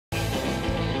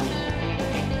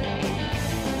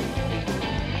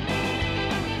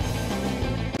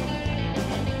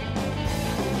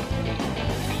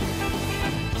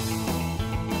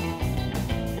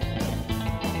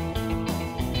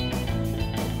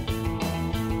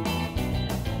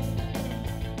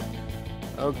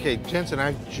Okay, Jensen,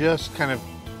 I've just kind of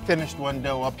finished one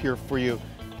dough up here for you.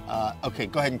 Okay,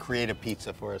 go ahead and create a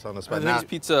pizza for us on the spot. This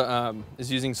pizza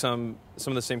is using some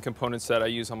of the same components that I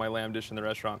use on my lamb dish in the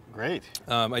restaurant. Great.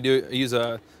 I use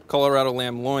a Colorado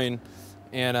lamb loin,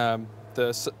 and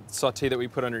the saute that we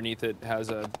put underneath it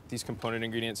has these component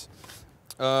ingredients.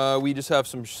 We just have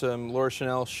some Laura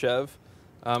Chanel Chev.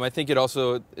 I think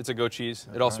it's a goat cheese.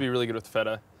 It'd also be really good with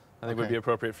feta. I think would be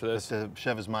appropriate for this. But the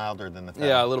Chev is milder than the feta.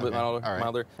 Yeah, a little bit All right.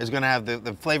 milder. It's going to have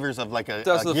the flavors of like a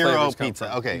That's gyro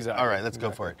pizza. Okay, exactly. All right, let's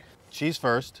go for it. Cheese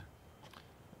first.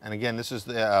 And again, this is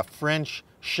the French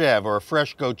Chev, or a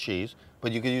fresh goat cheese,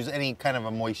 but you could use any kind of a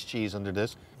moist cheese under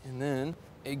this. And then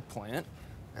eggplant.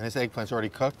 And this eggplant's already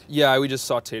cooked? Yeah, we just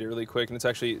sauteed it really quick, and it's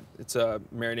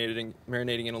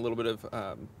marinating in a little bit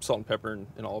of salt and pepper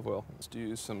and olive oil. Let's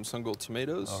do some sun-gold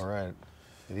tomatoes. All right.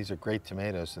 These are great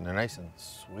tomatoes, and they're nice and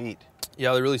sweet.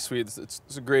 Yeah, they're really sweet. It's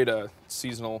a great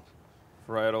seasonal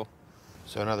varietal.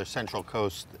 So another Central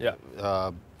Coast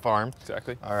farm.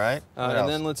 Exactly. All right. And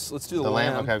then let's do the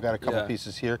lamb. Okay, I've got a couple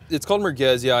pieces here. It's called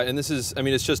Merguez, yeah, and this is, I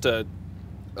mean, it's just a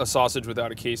sausage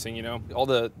without a casing, you know. All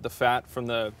the fat from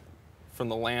the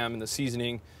lamb and the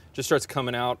seasoning just starts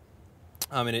coming out,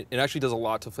 and it actually does a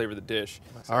lot to flavor the dish.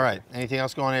 All right. Anything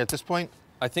else going on at this point?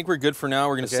 I think we're good for now.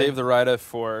 We're going to save the raita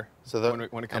for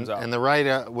when it comes out. And the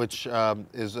raita, which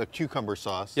is a cucumber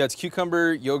sauce. Yeah, it's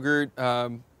cucumber, yogurt,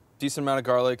 decent amount of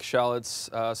garlic,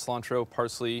 shallots, cilantro,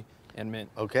 parsley, and mint.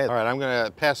 Okay. All right, I'm going to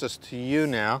pass this to you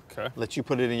now. Okay. Let you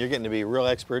put it in. You're getting to be a real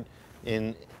expert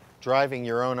in driving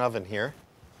your own oven here.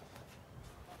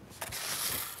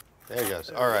 There it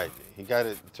goes. All right. You got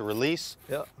it to release.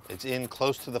 Yep. It's in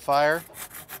close to the fire.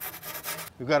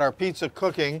 We've got our pizza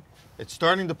cooking. It's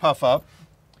starting to puff up.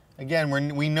 Again,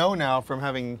 we know now from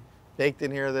having baked in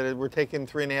here that we're taking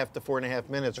 3.5 to 4.5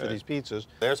 minutes for these pizzas.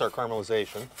 There's our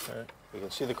caramelization. Right. You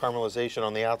can see the caramelization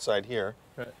on the outside here.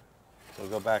 Right. So we'll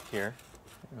go back here.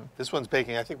 Yeah. This one's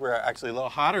baking. I think we're actually a little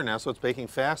hotter now, so it's baking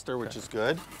faster, which is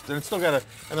good. Then it's still got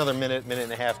another minute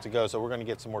and a half to go, so we're going to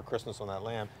get some more crispness on that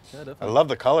lamb. Yeah, definitely. I love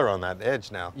the color on that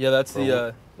edge now. Yeah, that's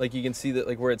the like you can see that,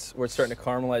 like where it's starting to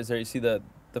caramelize there. You see the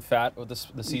fat or the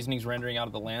seasonings rendering out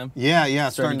of the lamb. Yeah, yeah,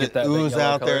 it's starting to ooze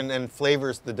out there and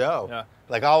flavors the dough. Yeah.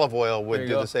 Like olive oil would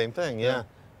do the same thing, yeah.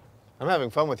 I'm having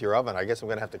fun with your oven. I guess I'm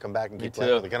going to have to come back and keep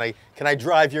playing with it. Can I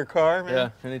drive your car, man?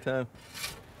 Yeah, anytime.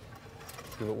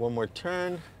 Give it one more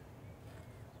turn.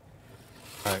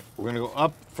 All right, we're going to go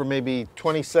up for maybe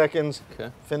 20 seconds.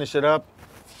 Okay. Finish it up.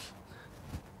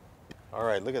 All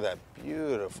right, look at that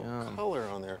beautiful color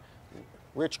on there.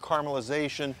 Rich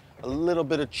caramelization, a little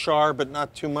bit of char, but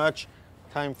not too much.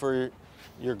 Time for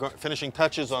your finishing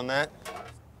touches on that.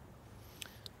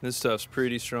 This stuff's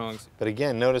pretty strong. But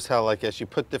again, notice how, like, as you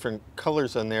put different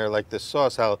colors on there, like this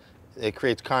sauce, how it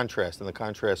creates contrast, and the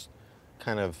contrast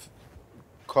kind of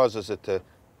causes it to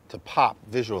pop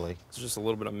visually. It's just a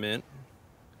little bit of mint.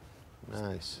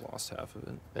 Nice. Lost half of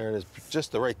it. There it is,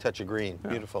 just the right touch of green.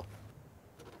 Yeah. Beautiful.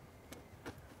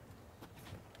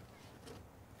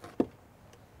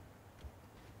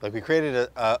 Like we created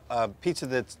a pizza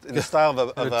that's in the style of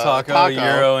a taco.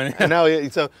 Gyro. And no,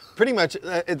 so pretty much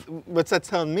what that's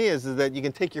telling me is that you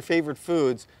can take your favorite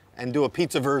foods and do a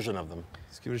pizza version of them.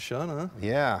 Let's give it a shot, huh?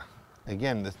 Yeah.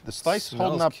 Again, the slice is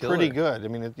holding up pretty good. I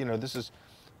mean, you know, this is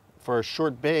for a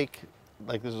short bake.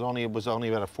 Like this was only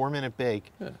about a 4-minute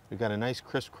bake. Yeah. We've got a nice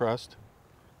crisp crust.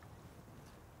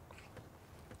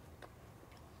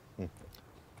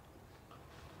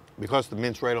 Because the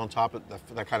mint's right on top,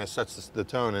 that kind of sets the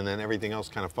tone, and then everything else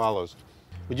kind of follows.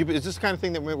 Is this the kind of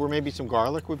thing that where maybe some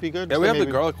garlic would be good? Yeah, we have the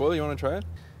garlic oil. You want to try it?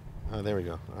 Oh, there we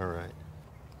go. All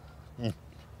right.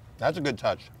 That's a good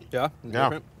touch. Yeah?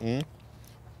 Yeah.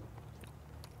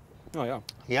 Oh, yeah.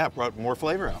 Yeah, it brought more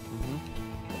flavor out.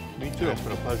 Me too. It's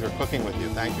been a pleasure cooking with you.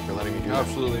 Thank you for letting me do that.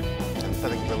 Absolutely. And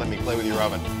thank you for letting me play with your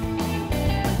oven.